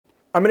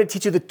I'm going to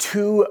teach you the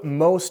two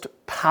most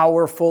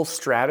powerful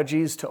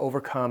strategies to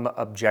overcome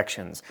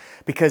objections.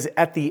 Because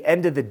at the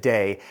end of the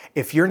day,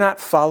 if you're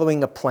not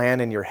following a plan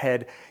in your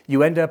head,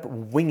 you end up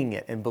winging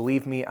it. And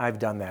believe me, I've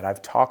done that.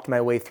 I've talked my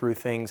way through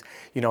things.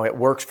 It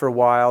works for a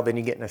while, then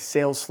you get in a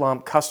sales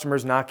slump,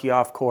 customers knock you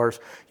off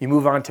course, you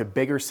move on to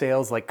bigger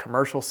sales like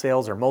commercial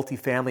sales or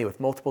multifamily with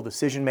multiple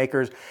decision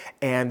makers,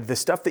 and the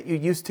stuff that you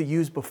used to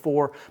use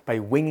before by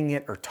winging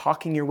it or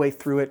talking your way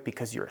through it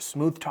because you're a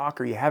smooth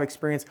talker, you have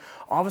experience,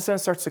 all of a sudden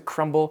starts to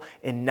crumble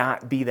and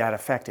not be that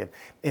effective.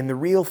 And the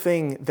real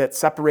thing that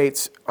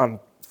separates a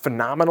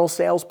phenomenal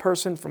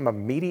salesperson from a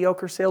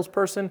mediocre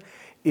salesperson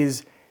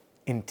is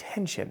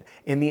intention,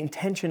 and the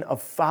intention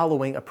of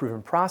following a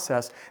proven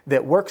process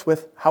that works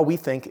with how we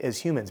think as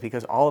humans,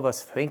 because all of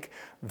us think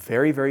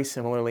very, very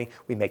similarly.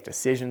 We make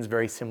decisions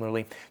very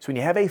similarly. So when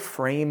you have a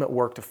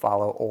framework to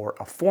follow or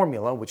a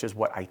formula, which is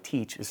what I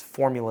teach, is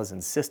formulas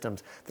and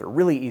systems that are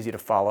really easy to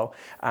follow.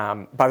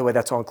 By the way,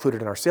 that's all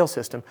included in our sales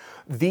system.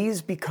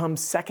 These become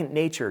second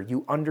nature.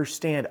 You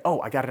understand, oh,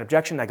 I got an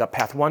objection. I got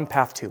path one,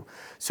 path two.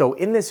 So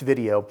in this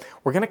video,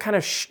 we're going to kind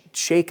of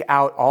shake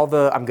out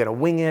I'm going to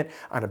wing it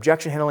on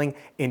objection handling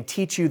and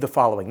teach you the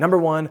following. Number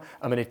one,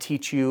 I'm going to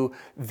teach you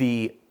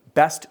the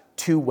best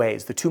two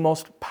ways, the two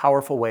most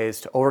powerful ways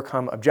to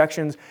overcome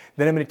objections.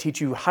 Then I'm going to teach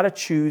you how to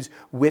choose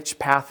which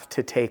path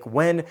to take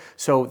when.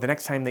 So the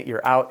next time that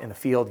you're out in the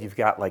field, you've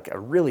got like a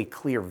really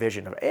clear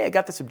vision of, hey, I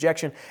got this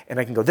objection and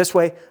I can go this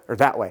way or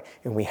that way.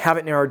 And we have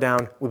it narrowed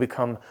down, we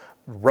become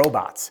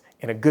robots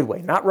in a good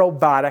way. Not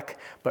robotic,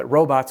 but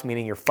robots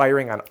meaning you're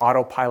firing on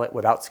autopilot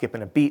without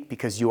skipping a beat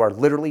because you are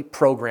literally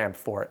programmed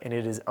for it, and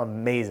it is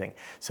amazing.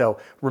 So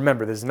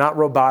remember, this is not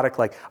robotic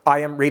like I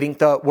am reading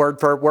the word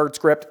for word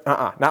script.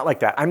 Not like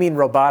that. I mean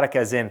robotic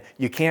as in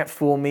you can't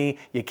fool me,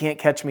 you can't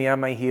catch me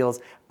on my heels.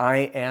 I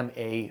am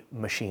a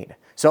machine.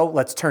 So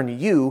let's turn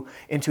you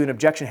into an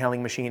objection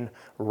handling machine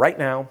right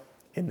now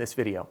in this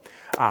video.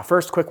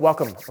 First, quick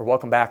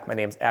welcome back. My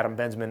name's Adam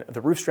Bensman,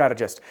 the Roof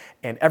Strategist,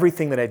 and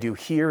everything that I do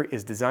here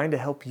is designed to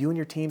help you and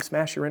your team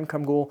smash your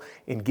income goal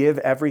and give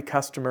every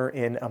customer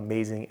an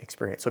amazing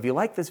experience. So if you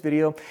like this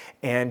video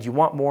and you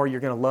want more,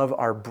 you're gonna love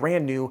our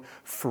brand new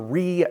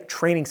free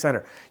training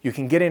center. You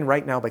can get in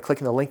right now by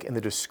clicking the link in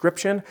the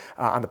description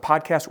on the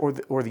podcast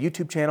or the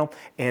YouTube channel.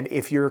 And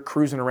if you're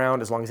cruising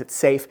around, as long as it's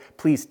safe,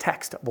 please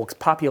text. We'll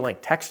pop you a link.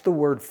 Text the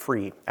word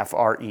free,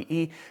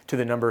 F-R-E-E, to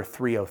the number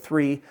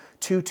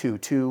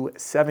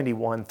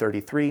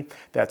 303-222-7133.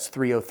 That's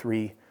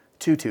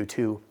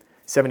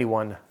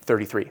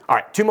 303-222-7133. All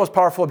right, two most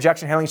powerful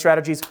objection handling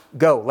strategies.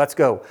 Let's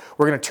go.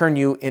 We're going to turn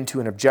you into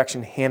an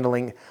objection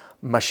handling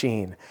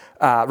machine.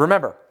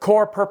 Remember,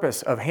 core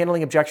purpose of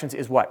handling objections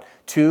is what?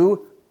 I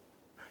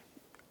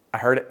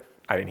heard it.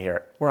 I didn't hear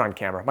it. We're on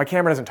camera. My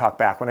camera doesn't talk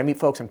back. When I meet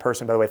folks in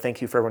person, by the way, thank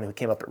you for everyone who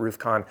came up at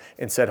RoofCon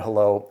and said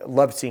hello.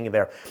 Loved seeing you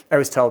there. I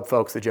always tell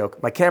folks the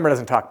joke, my camera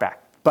doesn't talk back.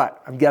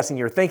 But I'm guessing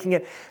you're thinking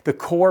it. The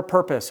core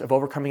purpose of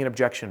overcoming an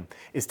objection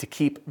is to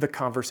keep the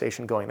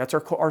conversation going. That's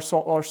our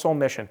sole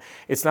mission.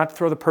 It's not to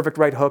throw the perfect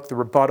right hook, the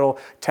rebuttal,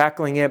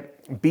 tackling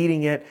it,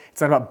 beating it. It's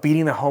not about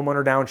beating the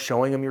homeowner down,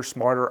 showing them you're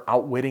smarter,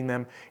 outwitting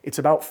them. It's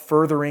about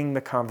furthering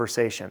the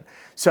conversation.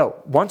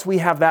 So once we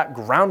have that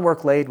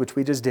groundwork laid, which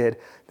we just did,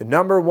 the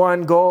number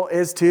one goal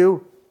is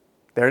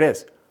there it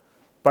is.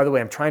 By the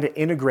way, I'm trying to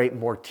integrate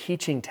more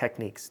teaching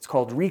techniques. It's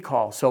called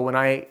recall. So when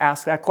I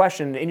ask that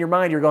question, in your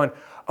mind, you're going,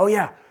 oh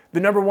yeah, the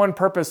number one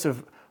purpose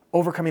of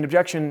overcoming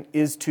objection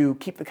is to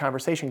keep the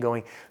conversation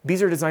going.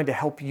 These are designed to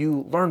help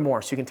you learn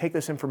more so you can take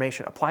this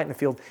information, apply it in the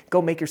field,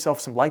 go make yourself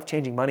some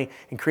life-changing money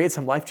and create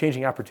some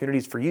life-changing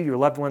opportunities for you, your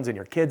loved ones, and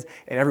your kids,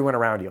 and everyone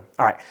around you.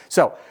 All right,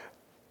 so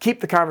keep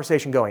the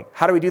conversation going.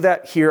 How do we do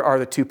that? Here are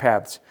the two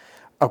paths.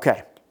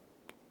 Okay,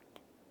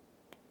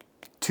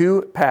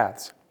 two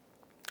paths.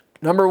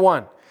 Number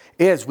one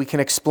is we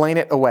can explain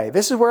it away.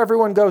 This is where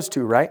everyone goes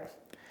to, right?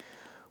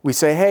 We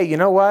say, hey, you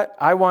know what?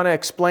 I want to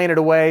explain it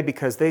away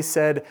because they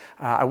said,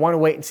 I want to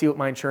wait and see what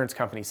my insurance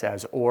company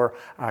says. Or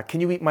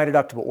can you meet my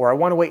deductible? Or I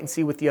want to wait and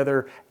see what the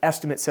other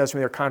estimate says from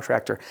their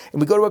contractor.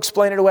 And we go to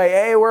explain it away.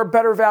 Hey, we're a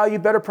better value,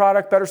 better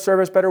product, better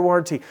service, better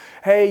warranty.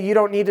 Hey, you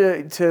don't need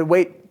to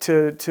wait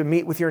to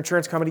meet with your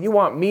insurance company. You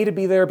want me to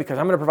be there because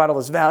I'm going to provide all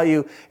this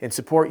value and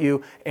support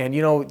you. And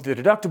the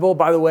deductible,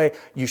 by the way,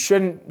 you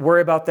shouldn't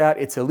worry about that.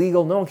 It's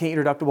illegal. No one can eat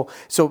your deductible.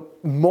 So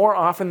more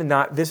often than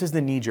not, this is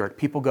the knee jerk.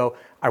 People go,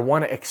 I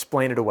want to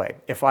explain it away.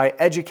 If I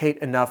educate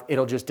enough,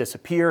 it'll just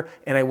disappear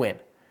and I win.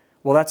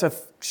 Well, that's a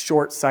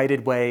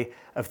short-sighted way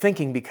of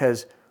thinking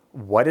because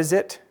what is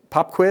it,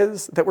 pop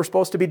quiz, that we're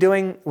supposed to be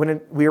doing when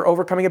we are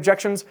overcoming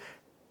objections?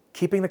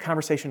 Keeping the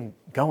conversation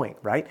going,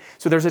 right?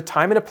 So there's a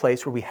time and a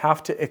place where we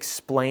have to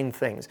explain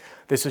things.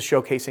 This is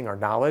showcasing our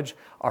knowledge,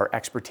 our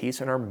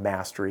expertise, and our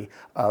mastery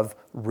of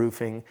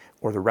roofing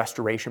or the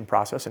restoration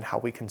process and how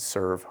we can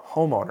serve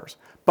homeowners.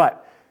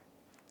 But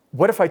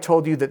what if I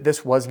told you that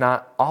this was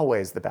not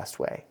always the best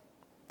way?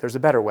 There's a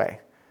better way.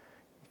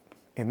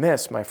 And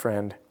this, my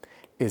friend,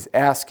 is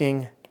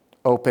asking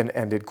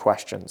open-ended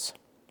questions.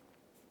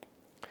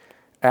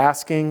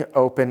 Asking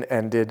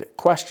open-ended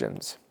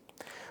questions.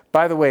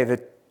 By the way,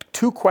 the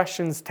two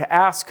questions to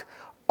ask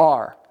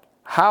are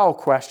how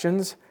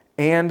questions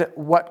and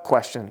what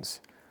questions.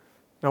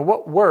 Now,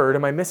 what word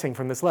am I missing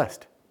from this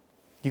list?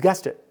 You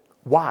guessed it,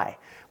 why.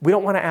 We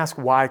don't want to ask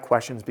why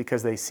questions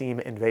because they seem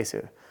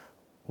invasive.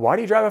 Why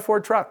do you drive a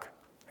Ford truck?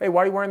 Hey,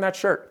 why are you wearing that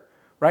shirt?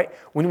 Right?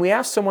 When we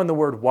ask someone the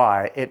word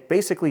why, it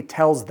basically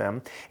tells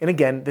them, and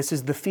again, this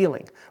is the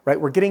feeling, right?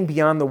 We're getting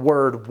beyond the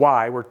word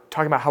why. We're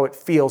talking about how it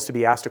feels to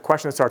be asked a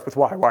question that starts with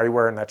why. Why are you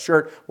wearing that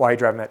shirt? Why are you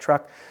driving that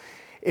truck?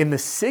 And the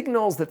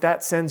signals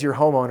that sends your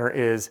homeowner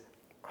is,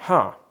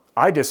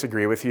 I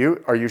disagree with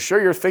you. Are you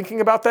sure you're thinking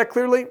about that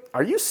clearly?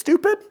 Are you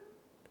stupid?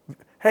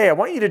 Hey, I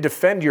want you to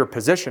defend your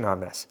position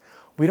on this.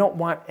 We don't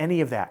want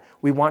any of that.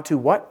 We want to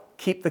what?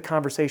 Keep the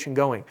conversation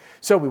going.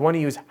 So we want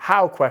to use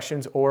how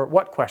questions or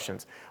what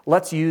questions.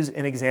 Let's use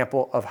an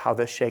example of how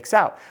this shakes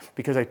out,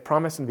 because I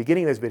promised in the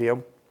beginning of this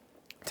video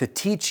to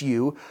teach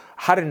you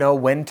how to know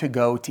when to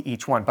go to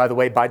each one. By the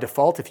way, by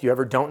default, if you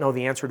ever don't know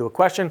the answer to a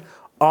question,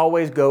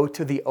 always go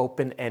to the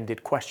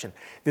open-ended question.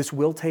 This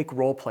will take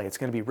role play. It's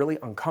going to be really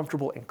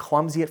uncomfortable and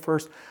clumsy at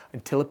first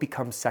until it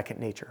becomes second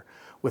nature.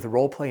 With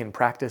role play and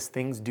practice,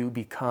 things do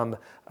become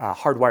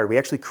hardwired. We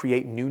actually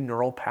create new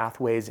neural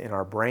pathways in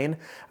our brain.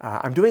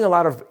 I'm doing a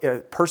lot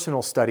of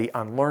personal study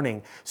on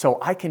learning so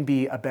I can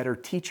be a better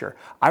teacher.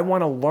 I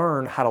want to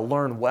learn how to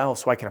learn well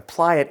so I can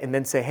apply it and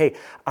then say, hey,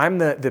 I'm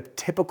the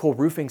typical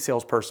roofing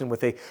salesperson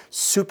with a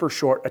super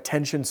short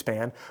attention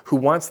span who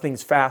wants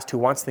things fast, who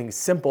wants things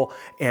simple,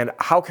 and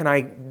how can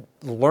I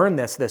learn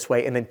this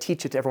way and then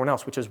teach it to everyone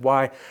else, which is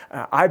why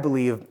I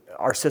believe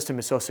our system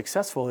is so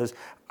successful. Is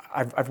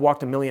I've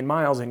walked 1,000,000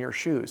 miles in your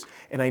shoes,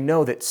 and I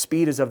know that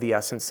speed is of the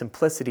essence,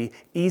 simplicity,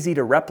 easy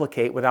to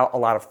replicate without a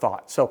lot of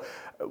thought. So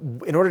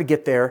in order to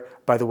get there,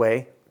 by the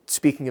way,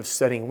 speaking of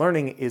studying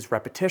learning, is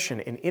repetition.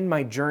 And in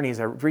my journeys,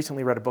 I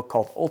recently read a book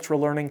called Ultra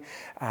Learning.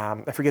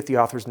 I forget the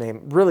author's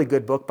name. Really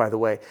good book, by the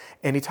way.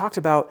 And he talked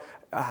about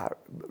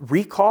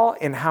recall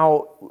and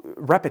how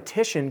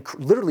repetition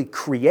literally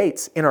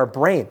creates in our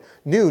brain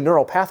new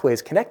neural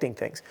pathways connecting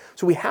things.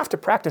 So we have to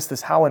practice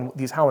these how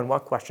and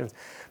what questions.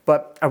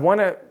 But I want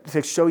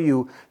to show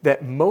you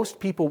that most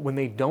people, when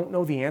they don't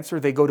know the answer,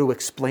 they go to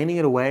explaining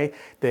it away.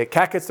 The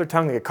cat gets their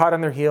tongue, they get caught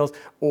on their heels,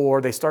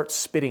 or they start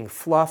spitting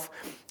fluff.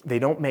 They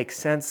don't make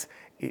sense.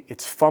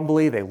 It's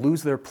fumbly, they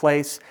lose their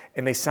place,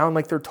 and they sound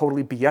like they're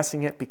totally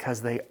BSing it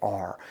because they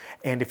are.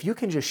 And if you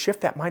can just shift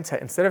that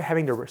mindset, instead of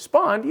having to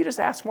respond, you just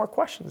ask more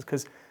questions,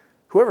 because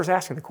whoever's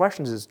asking the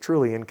questions is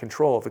truly in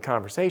control of the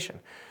conversation.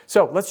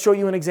 So let's show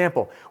you an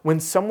example. When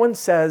someone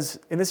says,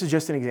 and this is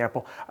just an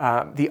example,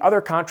 the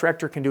other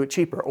contractor can do it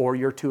cheaper, or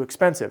you're too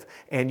expensive,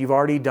 and you've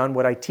already done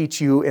what I teach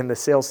you in the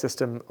sales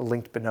system,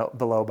 linked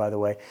below, by the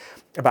way,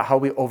 about how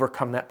we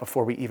overcome that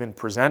before we even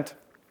present.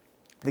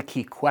 The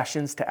key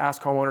questions to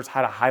ask homeowners,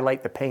 how to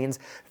highlight the pains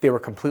they were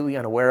completely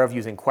unaware of,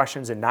 using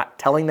questions and not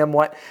telling them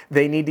what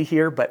they need to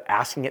hear, but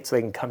asking it so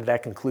they can come to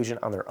that conclusion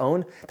on their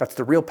own. That's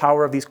the real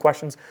power of these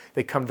questions.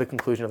 They come to the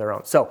conclusion of their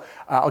own. So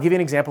I'll give you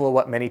an example of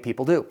what many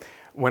people do.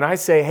 When I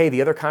say, hey,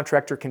 the other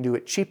contractor can do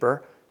it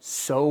cheaper,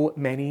 so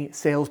many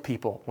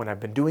salespeople, when I've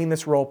been doing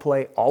this role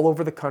play all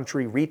over the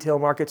country, retail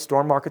markets,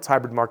 store markets,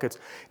 hybrid markets,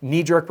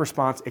 knee-jerk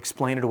response,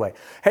 explain it away.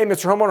 Hey,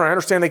 Mr. Homeowner, I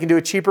understand they can do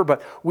it cheaper,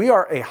 but we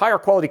are a higher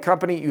quality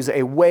company, use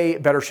a way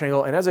better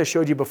shingle. And as I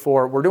showed you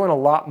before, we're doing a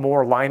lot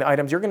more line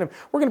items. We're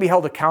gonna be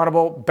held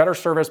accountable, better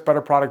service,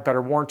 better product,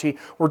 better warranty.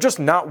 We're just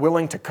not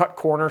willing to cut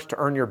corners to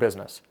earn your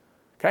business.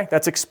 Okay,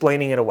 that's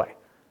explaining it away.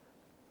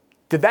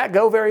 Did that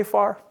go very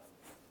far?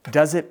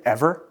 Does it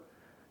ever?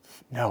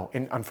 No,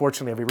 and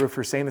unfortunately, every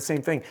roofer is saying the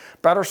same thing.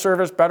 Better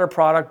service, better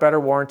product, better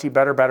warranty,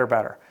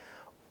 better.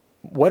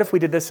 What if we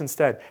did this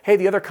instead? Hey,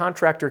 the other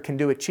contractor can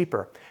do it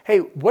cheaper. Hey,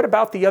 what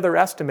about the other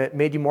estimate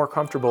made you more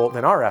comfortable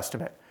than our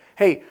estimate?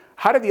 Hey,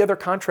 how did the other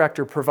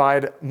contractor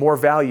provide more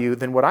value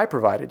than what I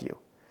provided you?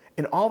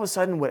 And all of a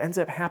sudden, what ends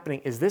up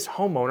happening is this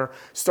homeowner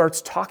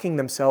starts talking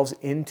themselves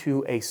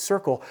into a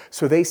circle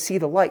so they see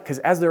the light. Because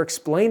as they're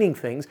explaining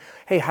things,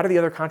 hey, how did the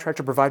other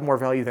contractor provide more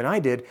value than I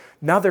did?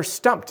 Now they're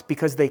stumped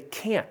because they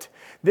can't.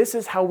 This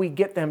is how we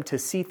get them to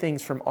see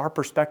things from our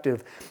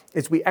perspective,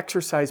 is we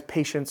exercise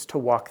patience to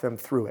walk them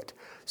through it.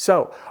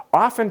 So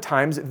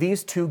oftentimes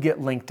these two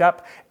get linked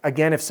up.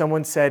 Again, if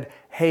someone said,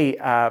 hey,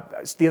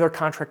 the other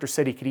contractor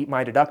said he could eat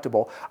my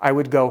deductible, I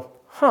would go,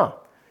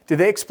 did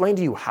they explain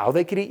to you how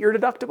they could eat your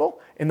deductible?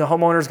 And the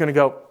homeowner's going to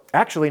go,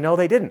 actually, no,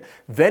 they didn't.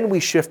 Then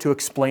we shift to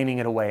explaining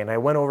it away. And I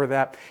went over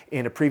that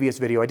in a previous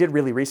video. I did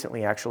really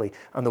recently, actually,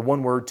 on the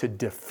one word to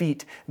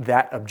defeat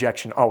that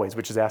objection always,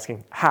 which is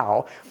asking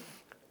how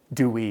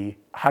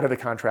did the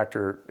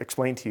contractor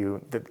explain to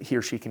you that he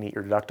or she can eat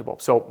your deductible?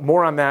 So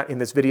more on that in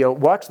this video.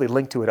 We'll actually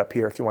link to it up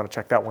here if you want to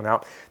check that one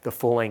out, the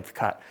full-length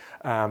cut.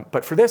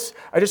 But for this,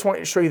 I just want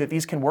to show you that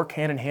these can work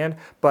hand in hand.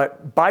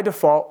 But by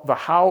default, the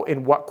how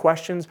and what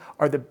questions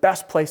are the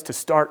best place to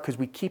start, because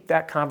we keep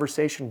that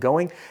conversation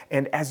going.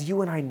 And as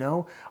you and I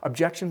know,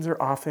 objections are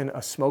often a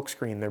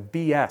smokescreen. They're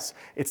BS.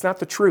 It's not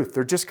the truth.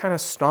 They're just kind of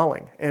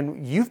stalling.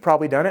 And you've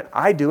probably done it.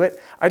 I do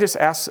it. I just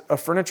asked a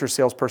furniture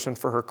salesperson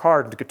for her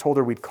card and told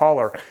her we'd call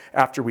her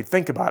after we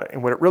think about it.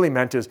 And what it really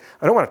meant is,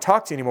 I don't want to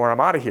talk to you anymore, I'm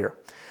out of here.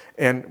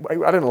 And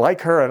I didn't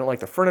like her, I didn't like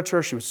the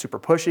furniture, she was super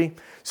pushy.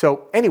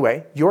 So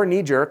anyway, your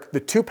knee-jerk,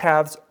 your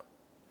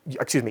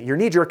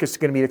knee-jerk is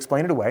going to be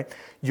explain it away.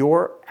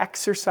 Your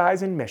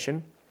exercise and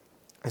mission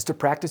is to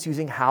practice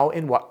using how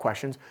and what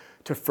questions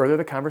to further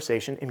the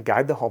conversation and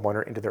guide the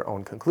homeowner into their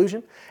own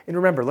conclusion. And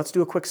remember, let's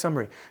do a quick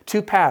summary.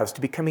 2 paths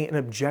to becoming an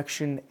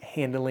objection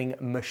handling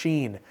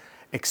machine.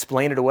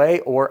 Explain it away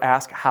or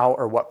ask how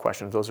or what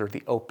questions. Those are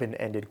the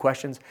open-ended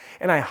questions.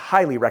 And I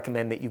highly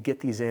recommend that you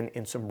get these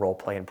in some role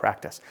play and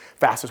practice.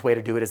 Fastest way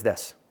to do it is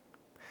this.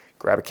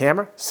 Grab a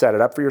camera, set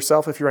it up for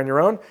yourself if you're on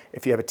your own.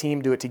 If you have a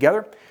team, do it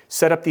together.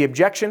 Set up the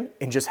objection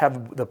and just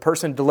have the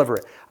person deliver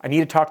it. I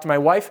need to talk to my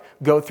wife,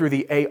 go through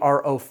the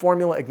ARO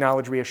formula,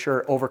 acknowledge,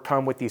 reassure,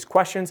 overcome with these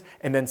questions,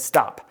 and then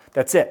stop.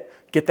 That's it.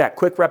 Get that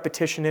quick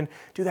repetition in.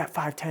 Do that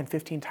 5, 10,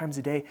 15 times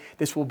a day.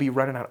 This will be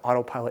running on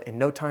autopilot in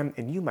no time,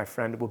 and you, my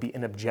friend, will be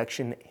an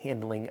objection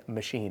handling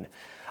machine.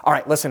 All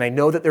right, listen, I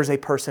know that there's a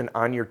person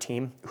on your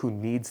team who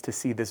needs to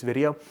see this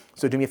video.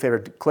 So do me a favor,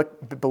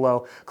 click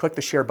below, click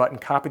the share button,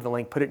 copy the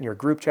link, put it in your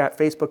group chat,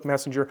 Facebook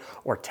Messenger,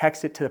 or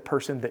text it to the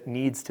person that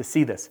needs to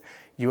see this.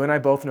 You and I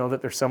both know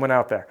that there's someone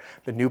out there.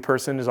 The new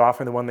person is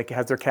often the one that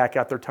has their cat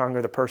out their tongue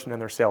or the person in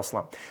their sales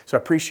slump. So I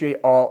appreciate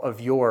all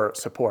of your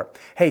support.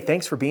 Hey,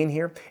 thanks for being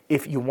here.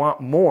 If you want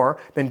more,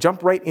 then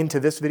jump right into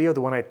this video, the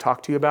one I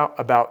talked to you about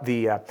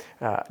the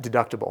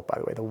deductible, by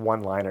the way, the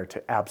one-liner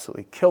to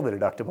absolutely kill the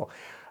deductible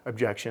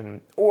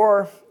objection.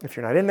 Or if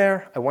you're not in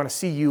there, I want to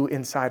see you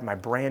inside my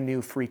brand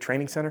new free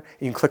training center.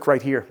 You can click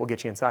right here. We'll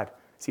get you inside.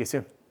 See you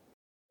soon.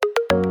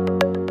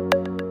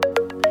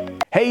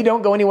 Hey,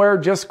 don't go anywhere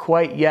just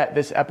quite yet.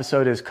 This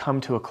episode has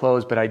come to a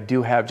close, but I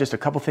do have just a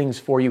couple things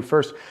for you.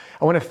 First,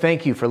 I want to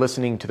thank you for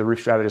listening to the Roof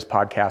Strategist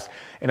podcast,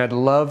 and I'd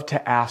love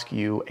to ask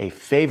you a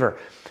favor.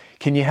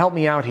 Can you help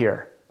me out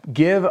here?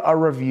 Give a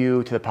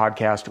review to the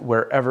podcast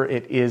wherever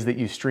it is that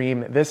you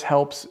stream. This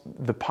helps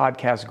the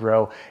podcast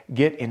grow,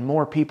 get in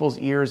more people's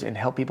ears, and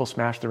help people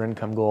smash their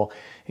income goal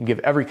and give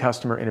every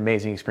customer an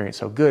amazing experience.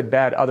 So good,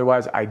 bad,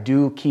 otherwise, I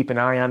do keep an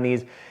eye on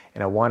these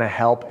and I want to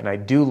help, and I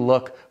do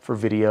look for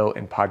video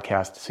and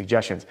podcast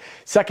suggestions.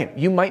 Second,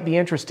 you might be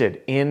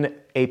interested in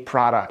a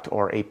product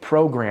or a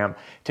program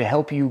to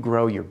help you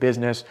grow your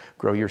business,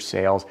 grow your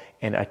sales,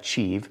 and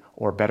achieve,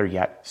 or better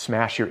yet,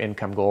 smash your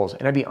income goals.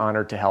 And I'd be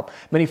honored to help.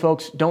 Many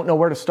folks don't know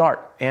where to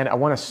start, and I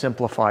want to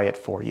simplify it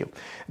for you.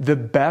 The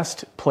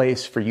best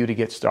place for you to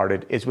get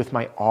started is with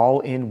my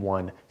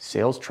all-in-one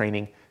sales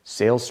training,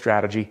 sales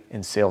strategy,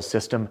 and sales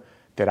system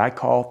that I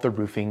call the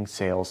Roofing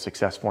Sales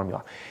Success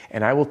Formula.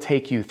 And I will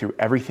take you through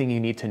everything you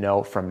need to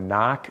know from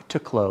knock to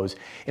close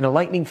in a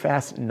lightning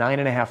fast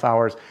 9.5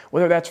 hours,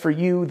 whether that's for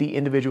you, the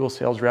individual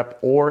sales rep,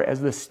 or as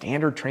the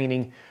standard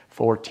training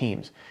for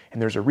teams.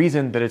 And there's a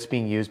reason that it's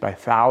being used by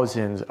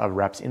thousands of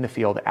reps in the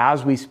field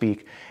as we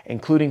speak,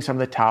 including some of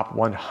the top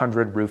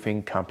 100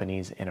 roofing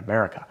companies in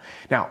America.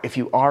 Now, if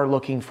you are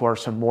looking for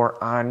some more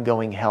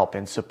ongoing help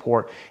and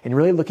support and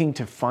really looking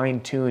to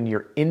fine-tune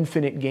your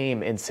infinite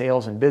game in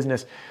sales and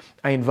business,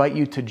 I invite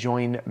you to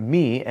join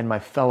me and my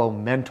fellow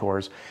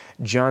mentors,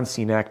 John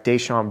Cenac,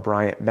 Deshaun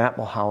Bryant, Matt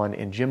Mulholland,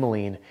 and Jim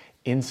Moline,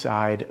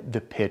 inside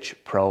the Pitch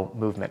Pro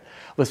movement.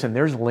 Listen,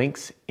 there's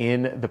links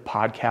in the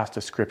podcast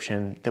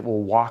description that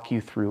will walk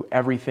you through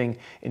everything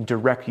and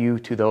direct you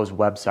to those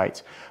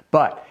websites.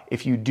 But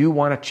if you do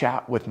want to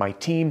chat with my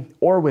team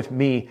or with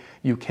me,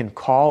 you can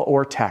call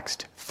or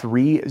text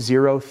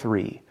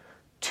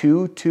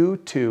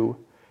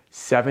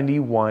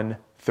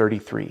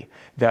 303-222-7133.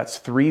 That's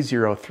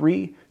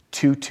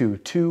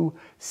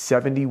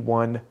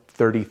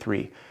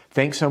 303-222-7133.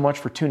 Thanks so much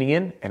for tuning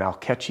in, and I'll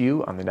catch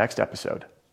you on the next episode.